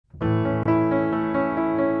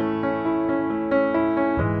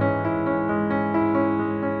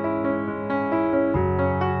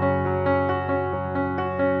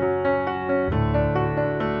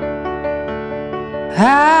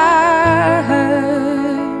I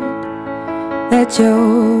heard that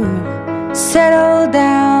you're settled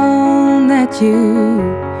down, that you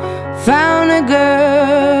found a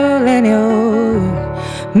girl and you're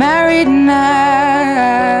married now.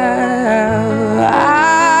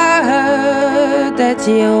 I heard that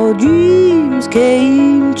your dreams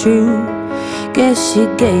came true. Guess she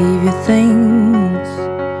gave you things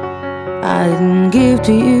I didn't give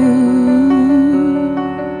to you.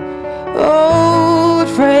 Old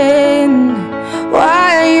friend,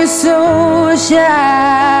 why are you so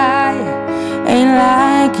shy? Ain't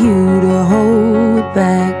like you to hold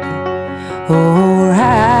back or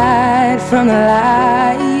hide from the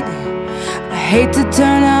light. I hate to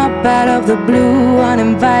turn up out of the blue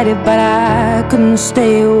uninvited, but I couldn't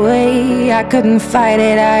stay away, I couldn't fight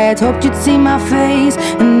it. I had hoped you'd see my face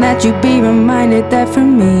and that you'd be reminded that for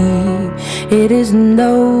me it isn't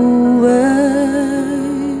over.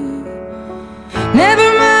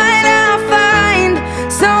 Never mind, I'll find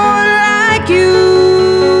someone like you.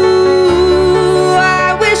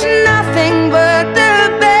 I wish nothing but the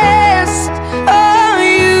best for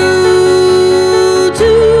you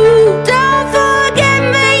too. Don't forget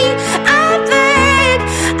me, I beg.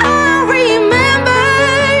 I remember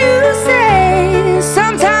you say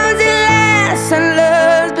sometimes it lasts and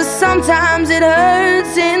loves, but sometimes it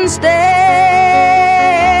hurts instead.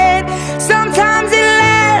 Sometimes it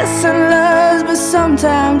lasts and loves, but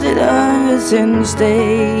sometimes it hurts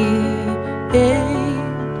instead.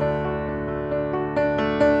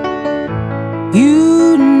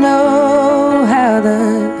 You know how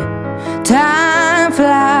the time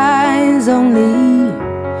flies. Only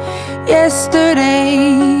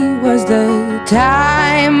yesterday was the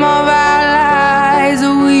time of our lives.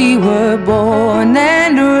 We were born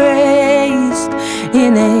and raised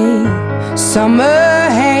in a summer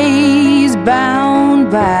haze, bound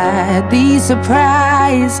by the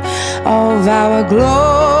surprise of our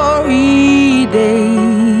glory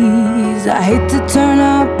days. I hate to turn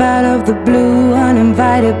up out of the blue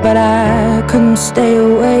uninvited, but I couldn't stay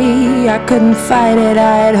away, I couldn't fight it.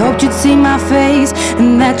 I had hoped you'd see my face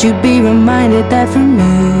and that you'd be reminded that for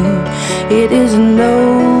me it isn't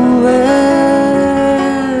over.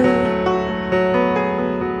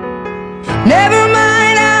 Never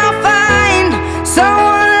mind, I'll find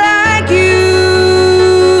someone like you.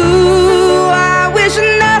 I wish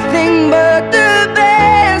nothing but the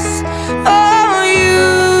best for you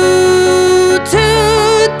too.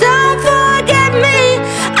 Don't forget me,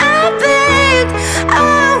 I beg. I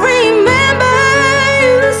remember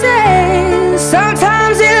you say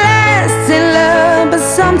sometimes it lasts in love, but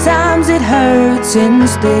sometimes it hurts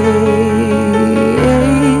instead.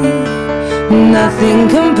 Nothing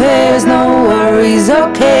compares, no worries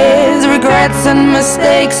or cares, regrets and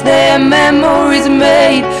mistakes, their memories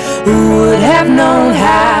made. Who would have known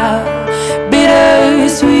how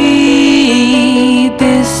bittersweet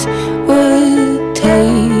this would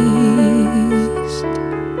taste?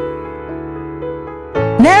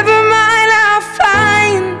 Never mind, I'll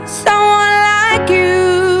find someone like you.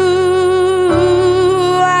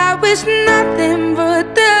 I wish nothing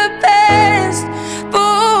but the best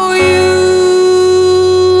for you.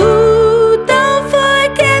 Don't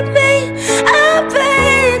forget me, I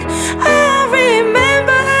beg. I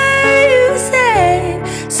remember you said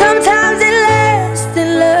sometimes it lasts in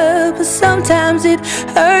love, but sometimes it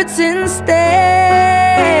hurts instead.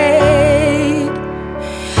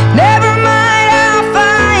 Never mind, I'll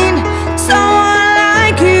find someone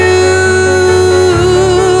like you.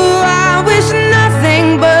 I wish nothing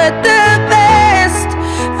but the best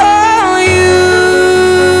for you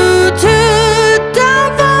too.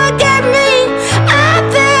 Don't forget me, I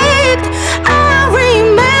beg. I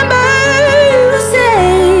remember you say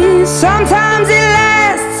sometimes it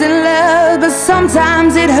lasts in love, but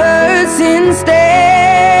sometimes it hurts instead.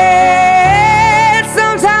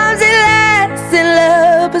 Sometimes it lasts in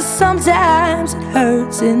love, but sometimes it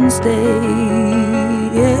hurts instead.